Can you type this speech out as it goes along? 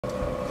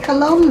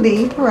Hello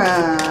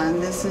Libra,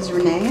 this is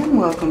Renee and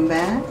welcome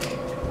back.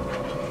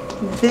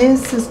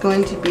 This is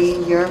going to be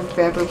your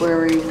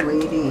February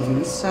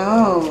reading.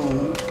 So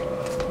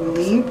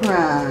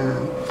Libra,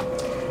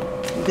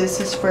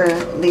 this is for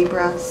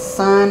Libra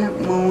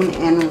Sun, Moon,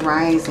 and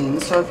Rising.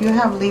 So if you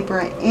have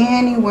Libra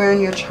anywhere in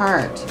your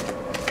chart,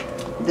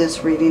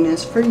 this reading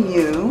is for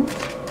you.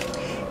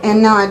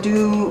 And now I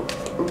do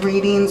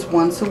readings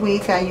once a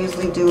week. I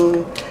usually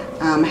do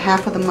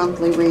half of the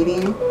monthly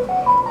reading,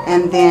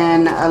 and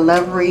then a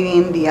love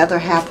reading, the other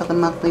half of the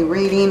monthly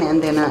reading,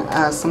 and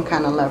then some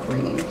kind of love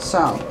reading.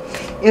 So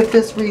if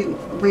this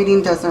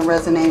reading doesn't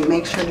resonate,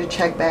 make sure to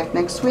check back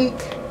next week,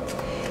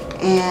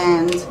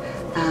 and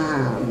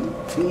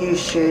you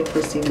should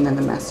receive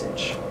another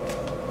message.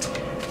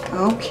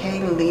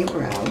 Okay,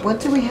 Libra, what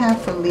do we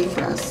have for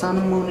Libra?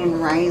 Sun, Moon,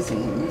 and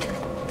Rising.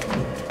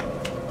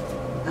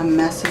 A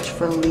message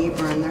for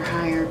Libra and their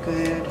higher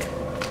good.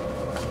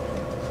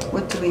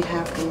 What do we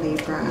have for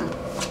Libra?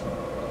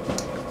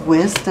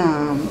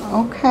 Wisdom.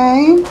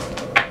 Okay.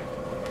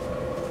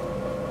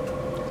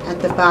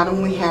 At the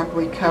bottom we have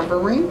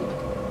recovery.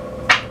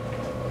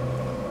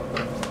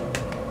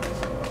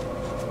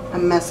 A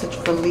message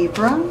for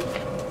Libra.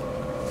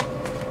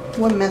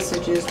 What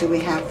messages do we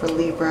have for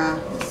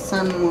Libra,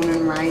 Sun, Moon,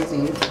 and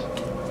Rising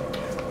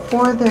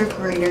for their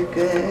greater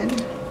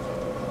good?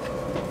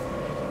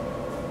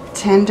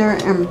 Tender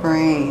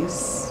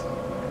embrace.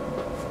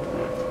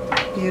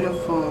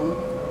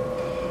 Beautiful.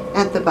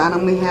 At the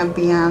bottom we have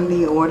beyond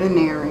the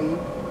ordinary.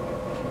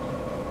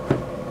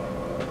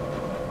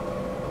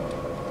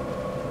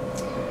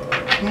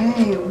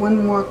 Okay,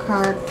 one more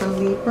card for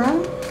Libra.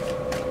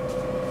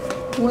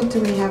 What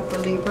do we have for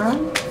Libra?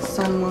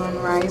 Sun,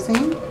 Moon,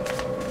 Rising.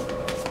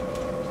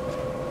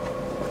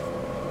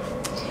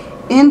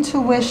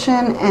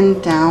 Intuition and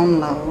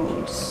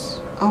downloads.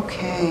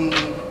 Okay.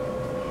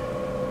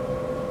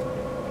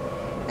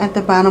 At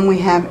the bottom we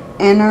have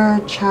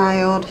inner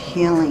child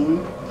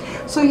healing.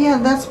 So yeah,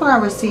 that's what I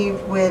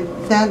received with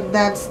that.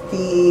 That's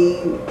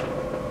the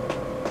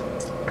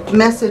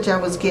message I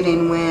was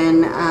getting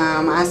when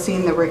I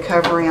seen the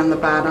recovery on the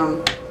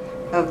bottom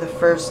of the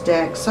first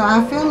deck. So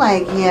I feel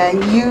like, yeah,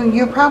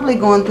 you're probably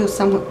going through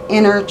some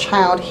inner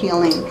child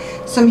healing,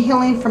 some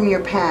healing from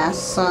your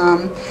past,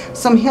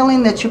 some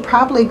healing that you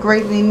probably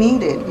greatly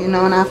needed, you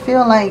know. And I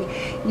feel like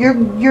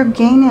you're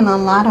gaining a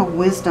lot of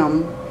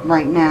wisdom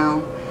right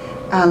now.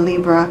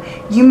 Libra,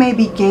 you may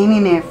be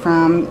gaining it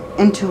from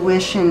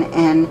intuition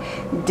and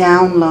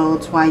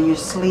downloads while you're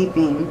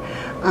sleeping.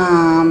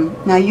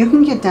 Now you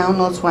can get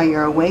downloads while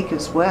you're awake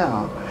as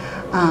well,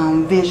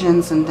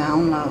 visions and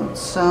downloads.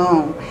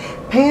 So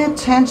pay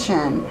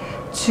attention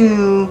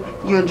to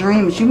your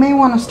dreams. You may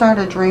want to start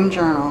a dream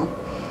journal,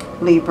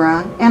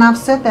 Libra, and I've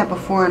said that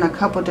before in a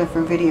couple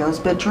different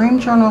videos, but dream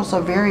journals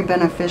are very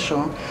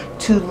beneficial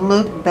to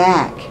look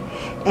back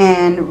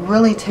and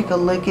really take a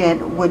look at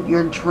what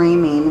you're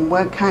dreaming,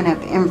 what kind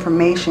of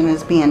information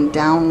is being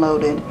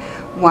downloaded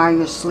while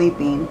you're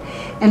sleeping.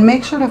 And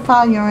make sure to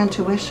follow your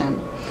intuition.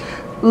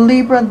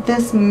 Libra,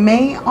 this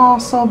may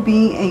also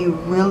be a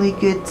really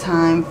good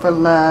time for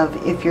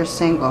love if you're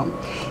single.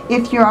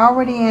 If you're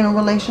already in a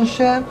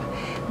relationship,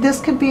 this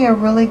could be a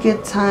really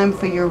good time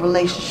for your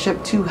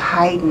relationship to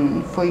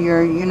heighten, for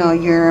your, you know,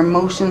 your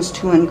emotions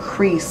to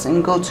increase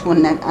and go to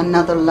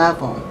another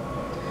level.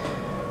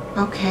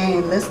 Okay,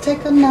 let's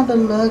take another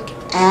look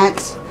at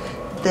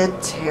the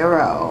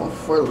tarot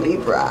for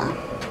Libra.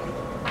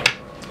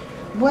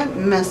 What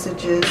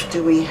messages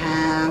do we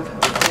have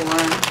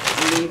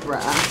for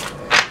Libra?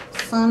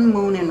 Sun,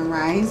 Moon, and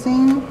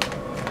Rising.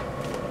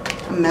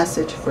 A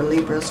message for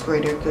Libra's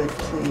greater good,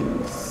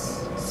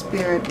 please.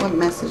 Spirit, what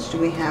message do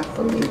we have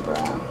for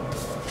Libra?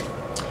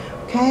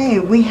 Okay,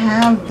 we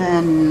have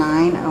the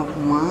Nine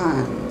of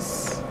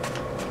Wands.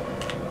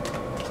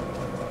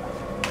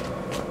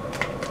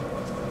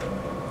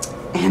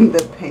 And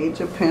the Page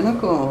of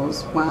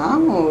Pentacles.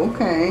 Wow,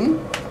 okay.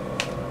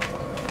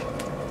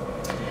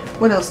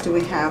 What else do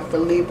we have for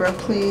Libra,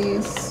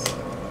 please?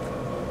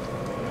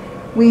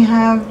 We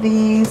have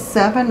the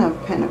Seven of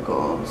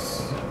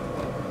Pentacles.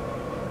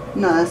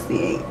 No, that's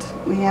the Eight.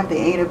 We have the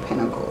Eight of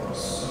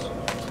Pentacles.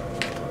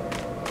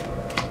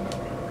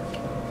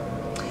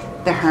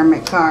 The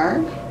Hermit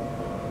card.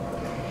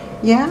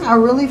 Yeah, I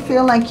really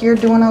feel like you're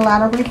doing a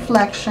lot of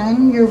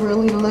reflection. You're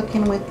really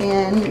looking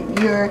within.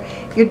 You're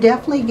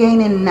definitely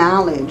gaining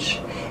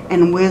knowledge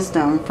and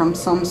wisdom from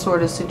some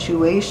sort of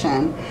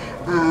situation.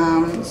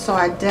 So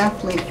I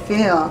definitely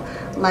feel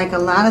like a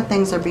lot of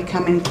things are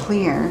becoming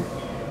clear.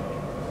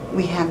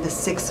 We have the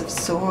Six of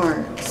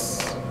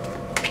Swords.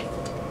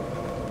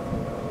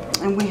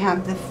 And we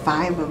have the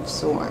Five of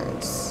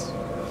Swords.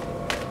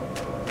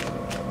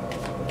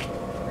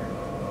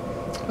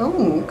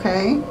 Oh,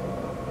 okay.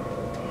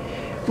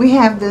 We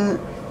have the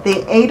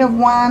Eight of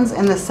Wands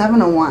and the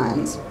Seven of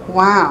Wands.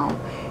 Wow.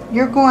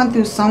 You're going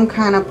through some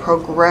kind of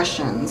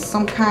progression.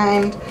 Some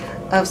kind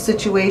of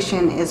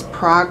situation is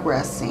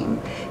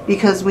progressing.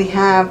 Because we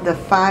have the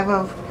Five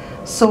of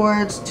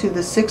Swords to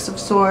the Six of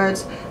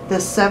Swords, the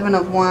Seven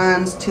of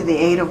Wands to the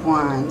Eight of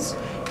Wands.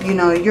 You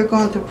know, you're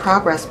going through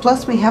progress.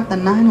 Plus we have the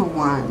Nine of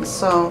Wands.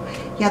 So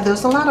yeah,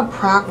 there's a lot of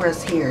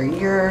progress here.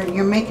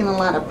 You're making a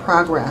lot of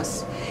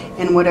progress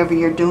in whatever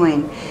you're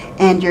doing.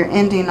 And you're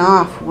ending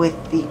off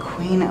with the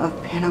Queen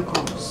of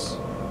Pentacles.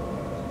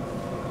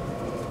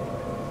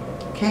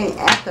 Okay,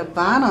 at the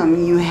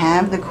bottom you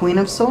have the Queen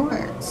of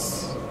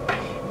Swords.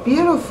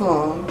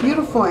 Beautiful,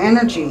 beautiful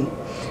energy,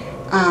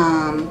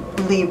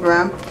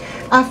 Libra.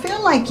 I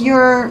feel like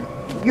you're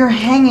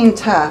hanging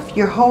tough.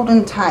 You're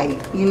holding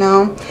tight, you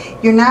know.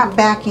 You're not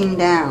backing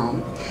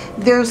down.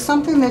 There's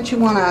something that you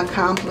want to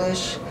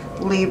accomplish,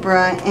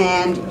 Libra,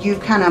 and you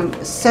kind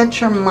of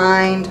set your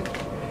mind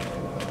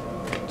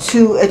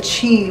to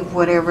achieve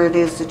whatever it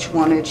is that you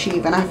want to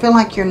achieve. And I feel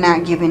like you're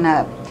not giving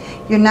up.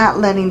 You're not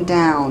letting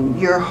down.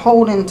 You're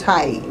holding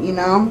tight, you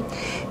know.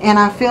 And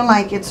I feel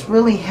like it's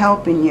really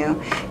helping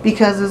you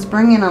because it's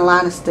bringing a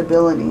lot of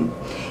stability.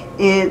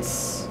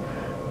 It's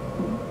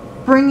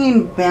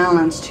bringing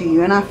balance to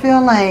you. And I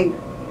feel like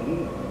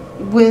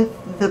with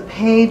the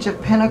Page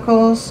of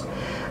Pentacles,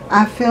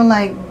 I feel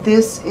like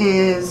this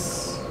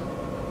is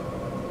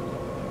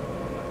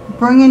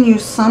bringing you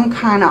some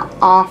kind of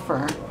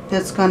offer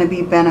that's going to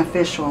be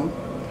beneficial.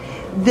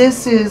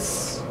 This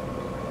is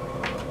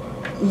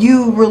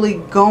you really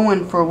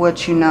going for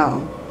what you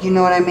know. You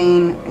know what I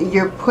mean?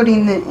 You're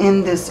putting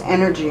in this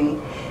energy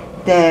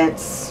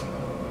that's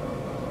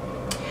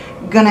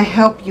going to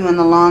help you in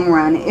the long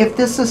run. If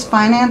this is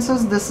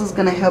finances, this is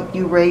going to help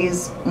you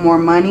raise more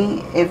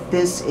money. If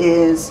this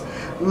is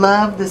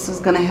love, this is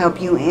going to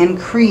help you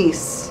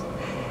increase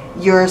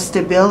your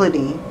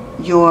stability,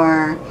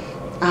 your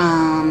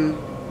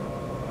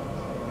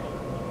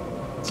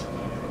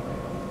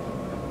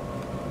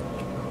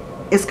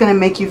it's going to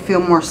make you feel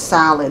more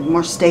solid,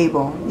 more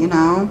stable, you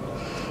know.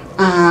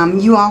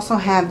 You also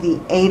have the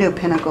Eight of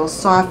Pentacles.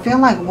 So I feel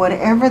like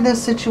whatever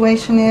this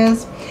situation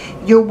is,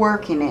 you're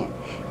working it.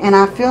 And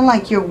I feel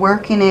like you're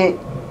working it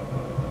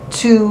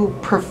to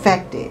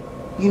perfect it.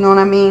 You know what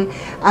I mean?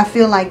 I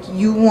feel like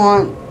you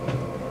want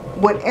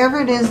whatever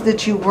it is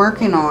that you're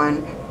working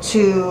on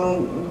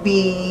to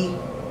be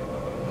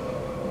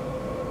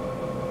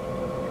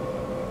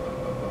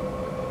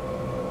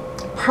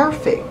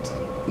perfect,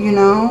 you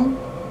know,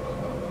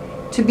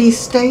 to be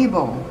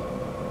stable.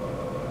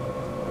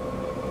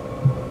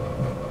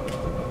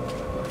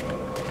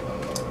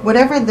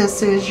 Whatever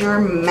this is, you're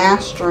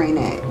mastering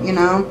it, you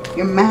know.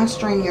 You're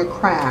mastering your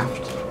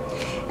craft.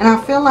 And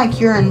I feel like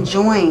you're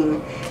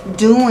enjoying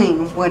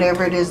doing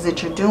whatever it is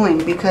that you're doing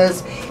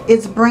because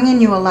it's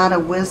bringing you a lot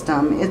of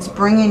wisdom. It's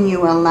bringing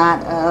you a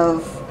lot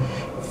of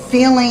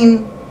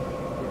feeling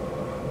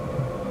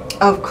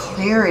of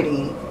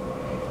clarity.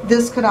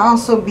 This could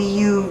also be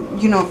you,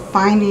 you know,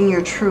 finding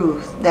your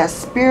truth, that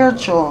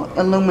spiritual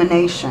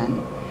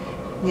illumination,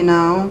 you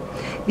know,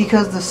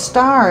 because the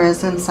star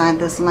is inside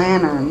this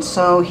lantern.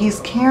 So he's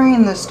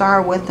carrying the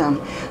star with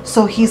him.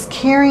 So he's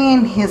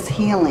carrying his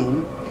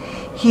healing.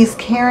 He's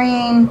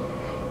carrying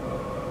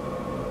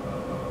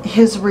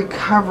his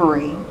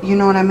recovery. You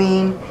know what I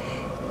mean?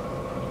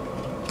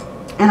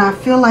 And I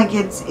feel like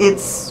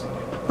it's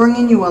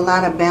bringing you a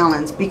lot of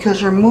balance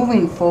because you're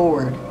moving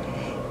forward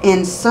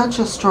in such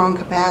a strong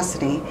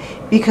capacity.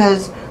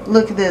 Because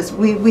look at this.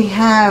 We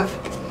have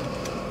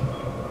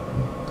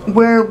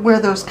where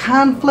there's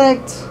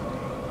conflict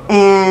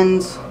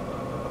and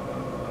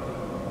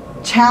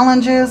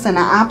challenges and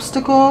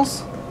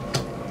obstacles,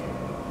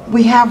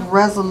 we have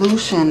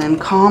resolution and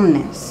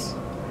calmness.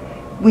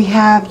 We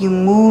have you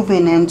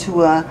moving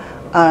into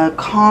a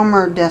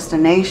calmer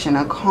destination,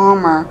 a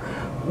calmer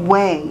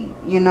way,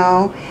 you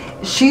know.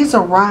 She's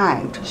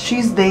arrived.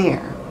 She's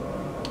there.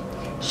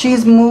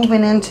 She's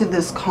moving into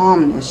this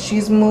calmness.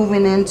 She's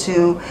moving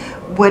into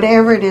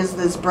whatever it is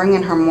that's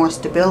bringing her more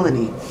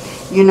stability.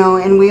 You know,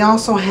 and we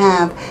also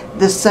have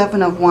the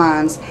Seven of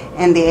Wands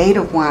and the Eight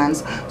of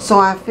Wands. So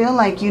I feel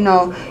like, you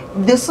know,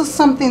 this is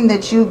something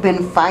that you've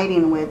been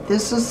fighting with.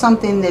 This is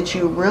something that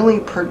you really,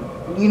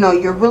 you know,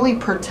 you're really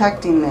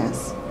protecting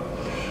this.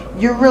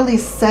 You're really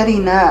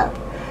setting up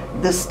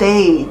the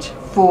stage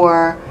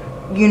for,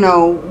 you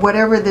know,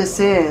 whatever this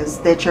is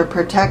that you're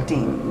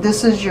protecting.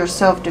 This is your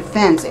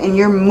self-defense, and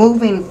you're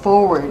moving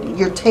forward.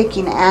 You're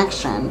taking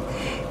action.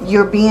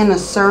 You're being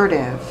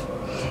assertive.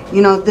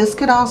 You know, this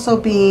could also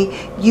be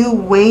you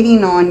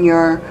waiting on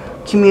your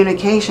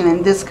communication,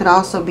 and this could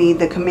also be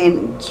the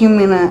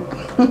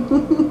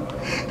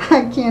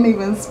I can't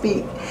even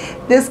speak.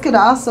 This could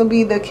also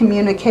be the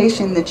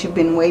communication that you've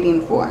been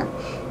waiting for.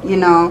 You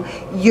know,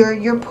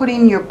 you're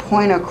putting your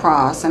point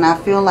across, and I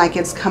feel like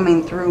it's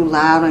coming through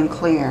loud and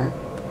clear,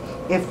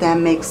 if that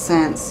makes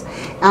sense.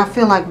 I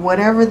feel like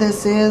whatever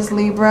this is,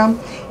 Libra,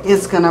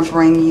 is going to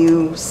bring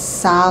you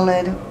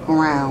solid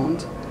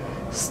ground,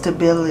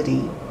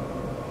 stability.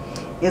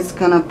 It's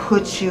going to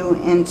put you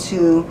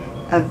into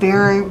a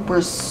very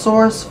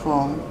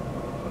resourceful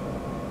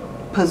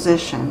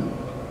position.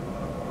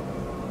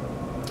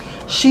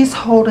 She's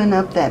holding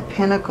up that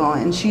pentacle,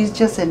 and she's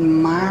just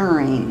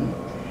admiring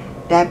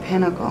that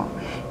pentacle.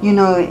 You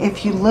know,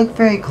 if you look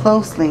very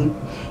closely,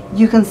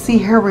 you can see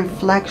her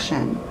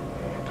reflection,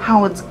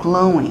 how it's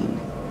glowing.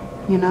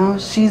 You know,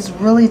 she's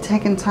really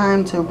taken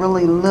time to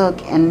really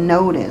look and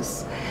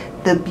notice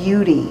the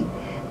beauty,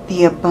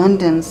 the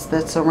abundance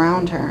that's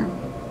around her.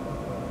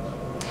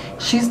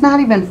 She's not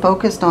even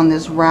focused on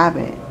this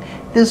rabbit.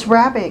 This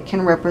rabbit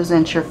can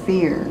represent your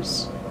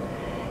fears,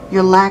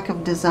 your lack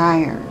of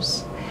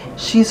desires.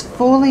 She's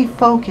fully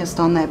focused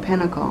on that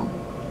pentacle.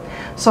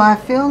 So I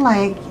feel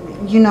like,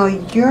 you know,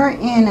 you're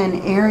in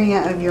an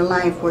area of your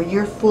life where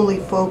you're fully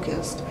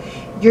focused.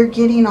 You're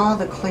getting all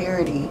the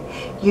clarity.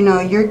 You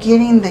know, you're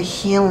getting the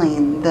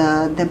healing,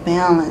 the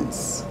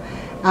balance.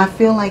 I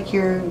feel like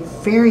you're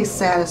very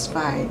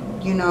satisfied.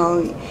 You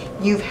know,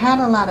 you've had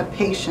a lot of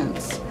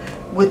patience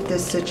with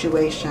this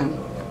situation.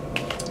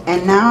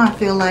 And now I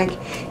feel like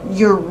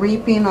you're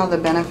reaping all the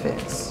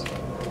benefits.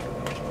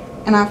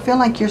 And I feel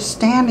like you're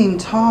standing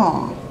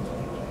tall.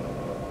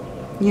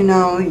 You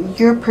know,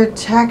 you're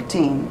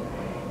protecting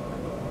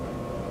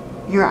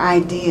your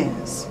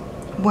ideas.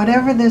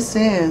 Whatever this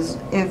is,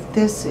 if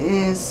this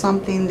is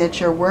something that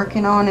you're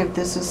working on, if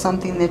this is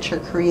something that you're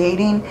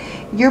creating,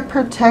 you're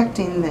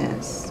protecting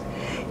this.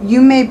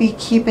 You may be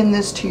keeping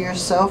this to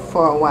yourself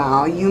for a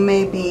while. You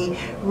may be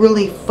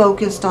really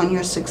focused on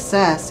your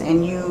success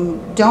and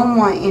you don't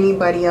want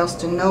anybody else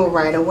to know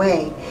right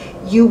away.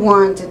 You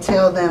want to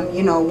tell them,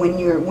 you know, when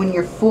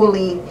you're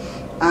fully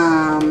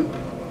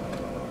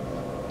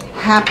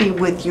happy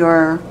with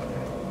your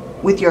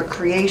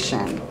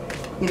creation,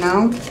 you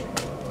know.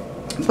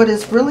 But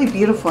it's really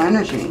beautiful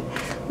energy.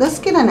 Let's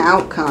get an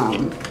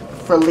outcome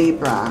for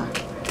Libra.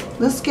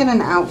 Let's get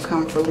an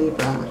outcome for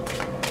Libra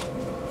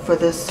for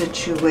this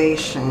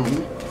situation.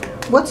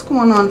 What's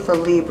going on for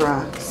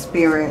Libra,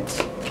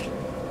 Spirit?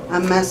 A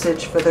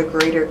message for the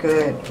greater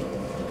good.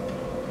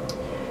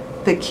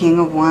 The King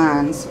of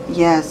Wands.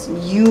 Yes,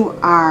 you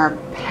are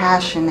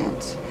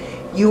passionate.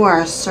 You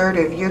are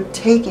assertive. You're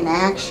taking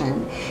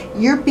action.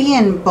 You're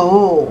being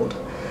bold.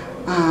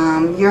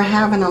 You're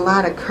having a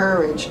lot of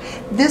courage.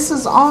 This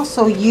is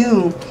also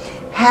you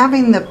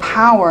having the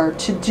power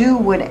to do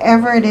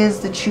whatever it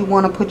is that you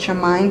want to put your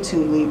mind to,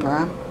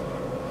 Libra.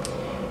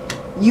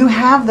 You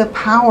have the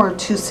power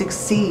to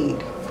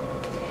succeed.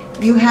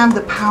 You have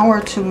the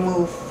power to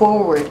move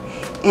forward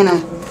in a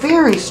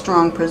very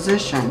strong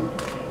position,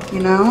 you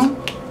know.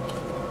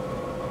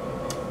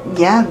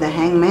 Yeah, the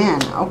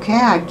Hangman. Okay,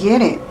 I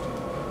get it.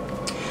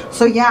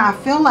 So yeah,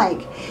 I feel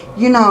like,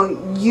 you know,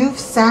 you've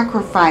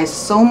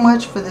sacrificed so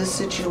much for this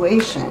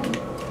situation.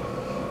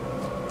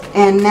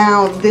 And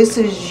now this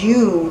is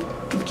you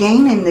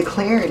gaining the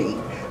clarity,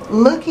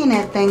 looking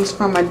at things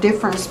from a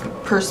different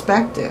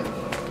perspective.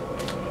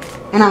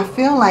 And I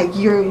feel like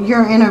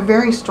you're in a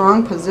very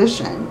strong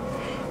position.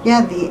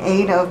 Yeah, the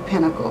Eight of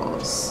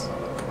Pentacles.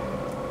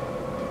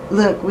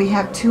 Look, we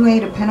have two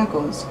Eight of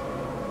Pentacles.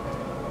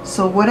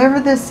 So whatever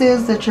this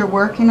is that you're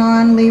working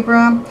on,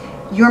 Libra,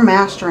 you're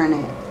mastering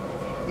it.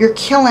 You're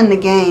killing the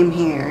game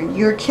here.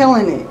 You're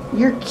killing it.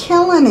 You're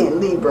killing it,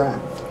 Libra.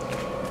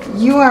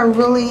 You are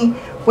really,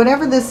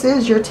 whatever this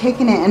is, you're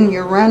taking it and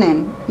you're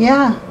running.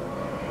 Yeah.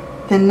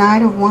 The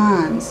Knight of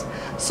Wands.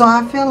 So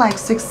I feel like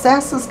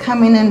success is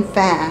coming in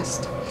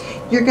fast.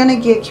 You're going to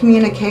get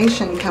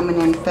communication coming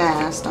in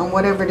fast on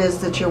whatever it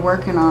is that you're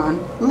working on.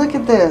 Look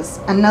at this.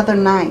 Another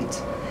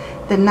Knight.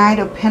 The Knight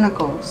of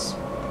Pentacles.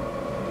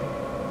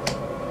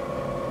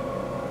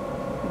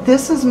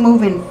 This is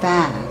moving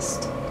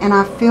fast. And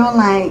I feel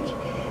like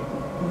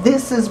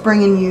this is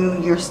bringing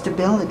you your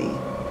stability.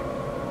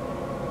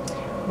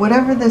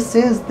 Whatever this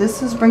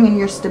is bringing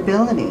your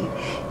stability.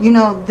 You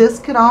know, this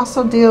could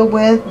also deal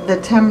with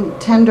the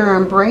tender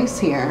embrace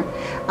here.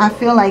 I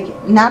feel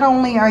like not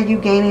only are you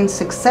gaining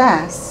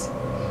success,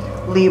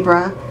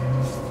 Libra,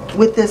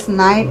 with this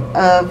Knight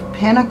of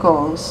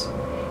Pentacles,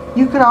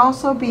 you could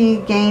also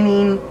be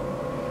gaining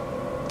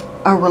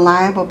a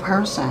reliable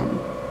person,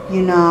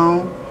 you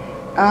know.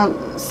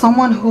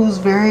 Someone who's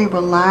very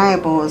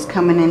reliable is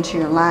coming into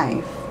your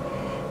life.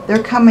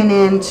 They're coming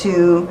in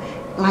to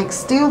like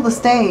steal the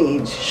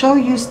stage, show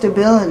you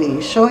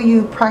stability, show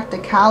you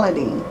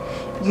practicality,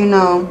 you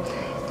know.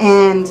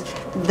 And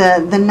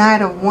the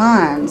Knight of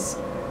Wands,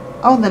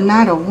 oh, the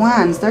Knight of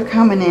Wands, they're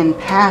coming in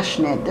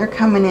passionate. They're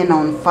coming in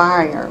on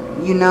fire,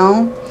 you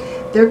know.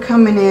 They're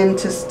coming in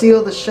to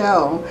steal the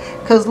show.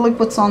 Because look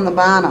what's on the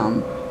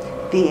bottom.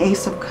 The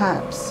Ace of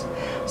Cups.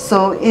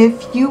 So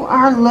if you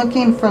are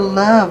looking for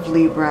love,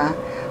 Libra,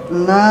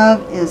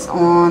 love is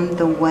on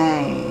the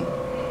way.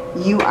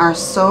 You are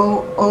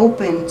so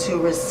open to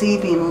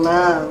receiving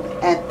love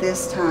at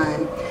this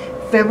time.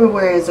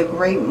 February is a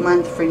great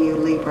month for you,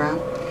 Libra.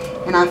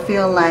 And I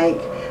feel like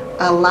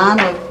a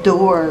lot of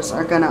doors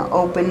are going to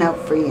open up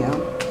for you.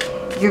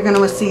 You're going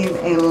to receive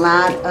a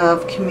lot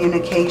of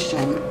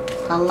communication.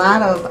 A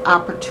lot of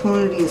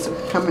opportunities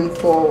are coming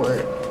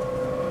forward.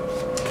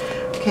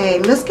 Okay,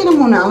 let's get a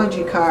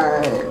Moonology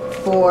card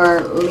for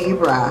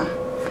Libra.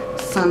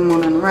 Sun,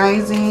 Moon, and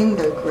Rising,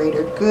 their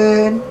greater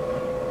good.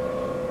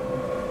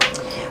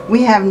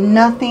 We have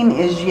nothing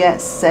is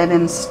yet set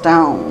in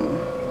stone.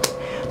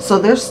 So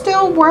there's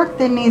still work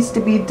that needs to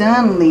be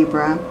done,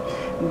 Libra.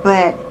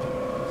 But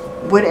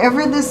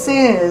whatever this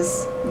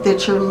is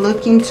that you're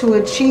looking to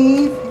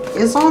achieve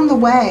is on the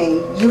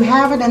way. You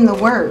have it in the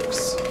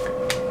works.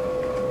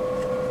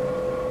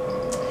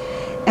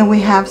 And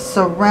we have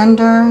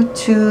surrender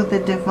to the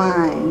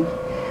divine.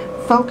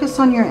 Focus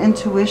on your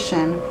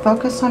intuition.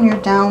 Focus on your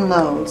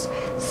downloads.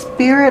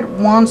 Spirit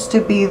wants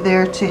to be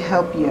there to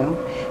help you,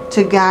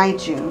 to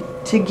guide you,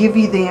 to give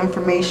you the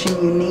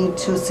information you need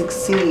to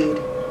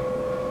succeed.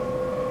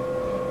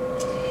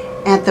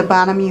 At the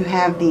bottom you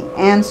have the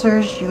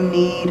answers you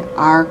need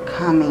are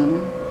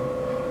coming.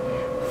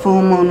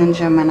 Full moon in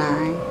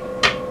Gemini.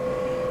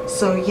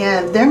 So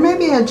yeah, there may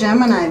be a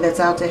Gemini that's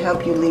out to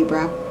help you,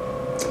 Libra.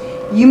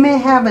 You may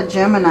have a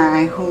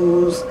Gemini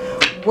who's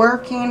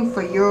working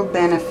for your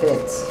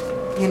benefits,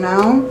 you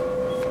know.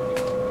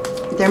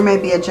 There may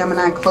be a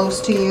Gemini close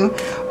to you,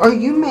 or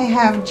you may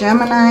have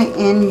Gemini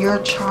in your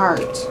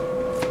chart.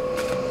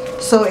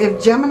 So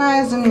if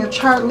Gemini is in your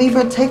chart,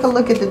 Libra, take a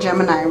look at the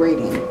Gemini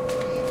reading.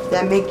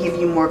 That may give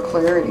you more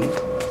clarity.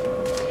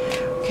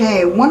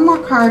 Okay, one more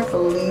card for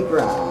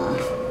Libra.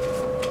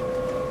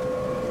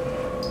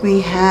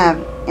 We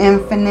have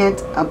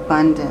infinite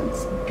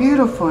abundance.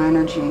 Beautiful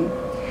energy.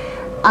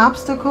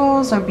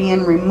 Obstacles are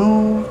being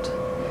removed.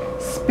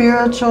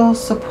 Spiritual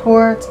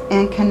support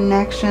and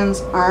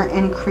connections are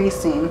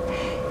increasing.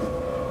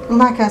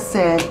 Like I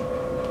said,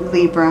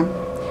 Libra,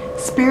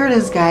 Spirit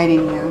is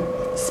guiding you.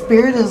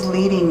 Spirit is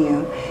leading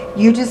you.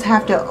 You just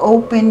have to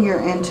open your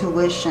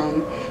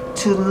intuition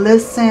to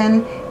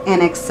listen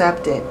and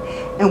accept it.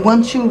 And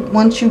once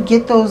you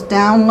get those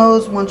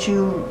downloads, once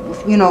you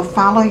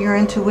follow your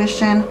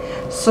intuition,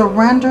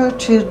 surrender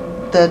to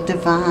the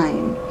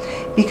divine.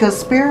 Because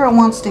Spirit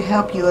wants to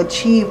help you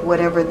achieve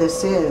whatever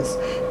this is.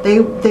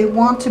 They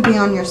want to be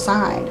on your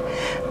side.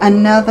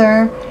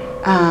 Another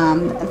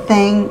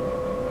thing,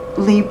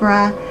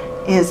 Libra,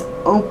 is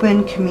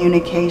open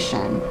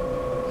communication.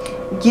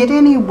 Get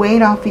any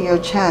weight off of your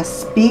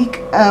chest.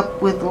 Speak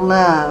up with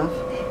love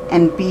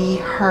and be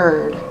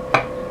heard.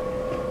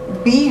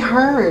 Be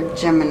heard,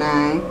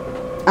 Gemini.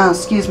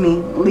 Excuse me,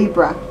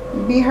 Libra.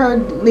 Be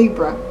heard,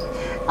 Libra.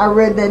 I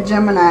read that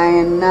Gemini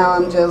and now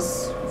I'm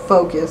just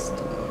focused.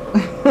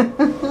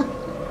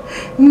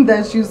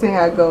 That's usually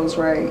how it goes,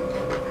 right?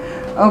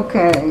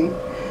 Okay,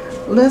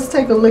 let's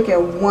take a look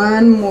at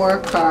one more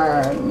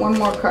card. One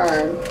more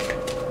card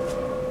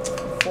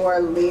for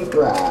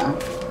Libra.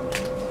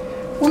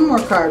 One more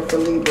card for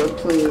Libra,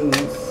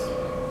 please.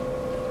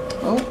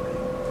 Oh,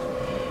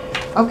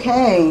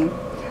 okay.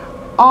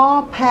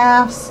 All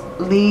paths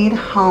lead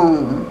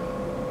home.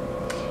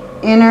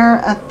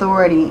 Inner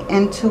authority,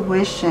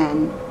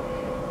 intuition.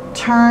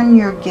 Turn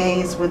your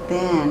gaze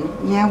within.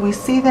 Yeah, we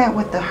see that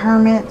with the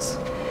hermits.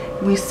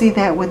 We see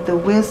that with the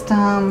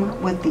wisdom,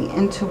 with the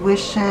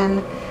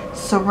intuition,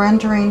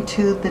 surrendering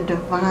to the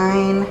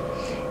divine.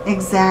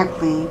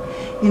 Exactly.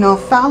 You know,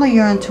 follow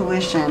your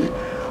intuition.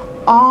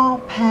 All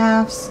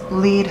paths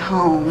lead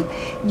home.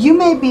 You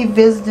may be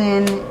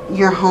visiting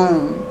your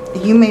home.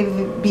 You may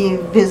be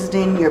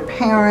visiting your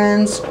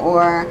parents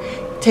or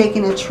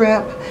taking a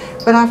trip.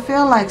 But I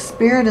feel like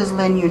Spirit is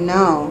letting you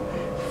know,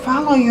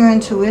 follow your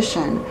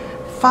intuition.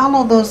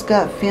 Follow those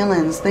gut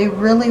feelings. They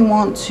really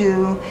want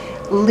to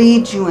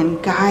lead you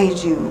and guide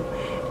you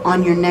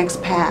on your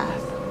next path.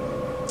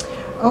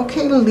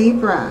 Okay,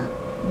 Libra,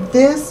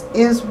 this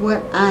is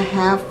what I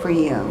have for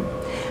you.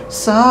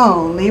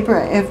 So,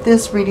 Libra, if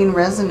this reading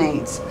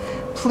resonates,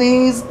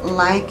 please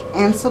like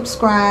and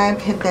subscribe.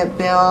 Hit that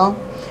bell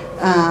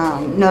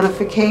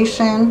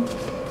notification.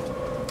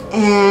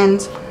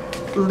 And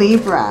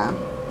Libra,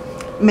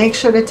 make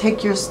sure to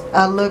take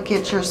a look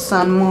at your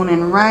sun, moon,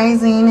 and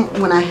rising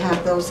when I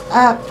have those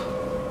up.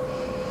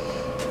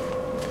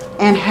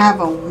 And have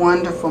a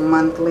wonderful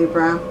month,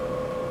 Libra.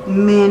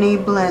 Many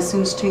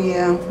blessings to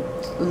you.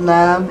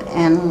 Love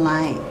and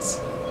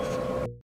light.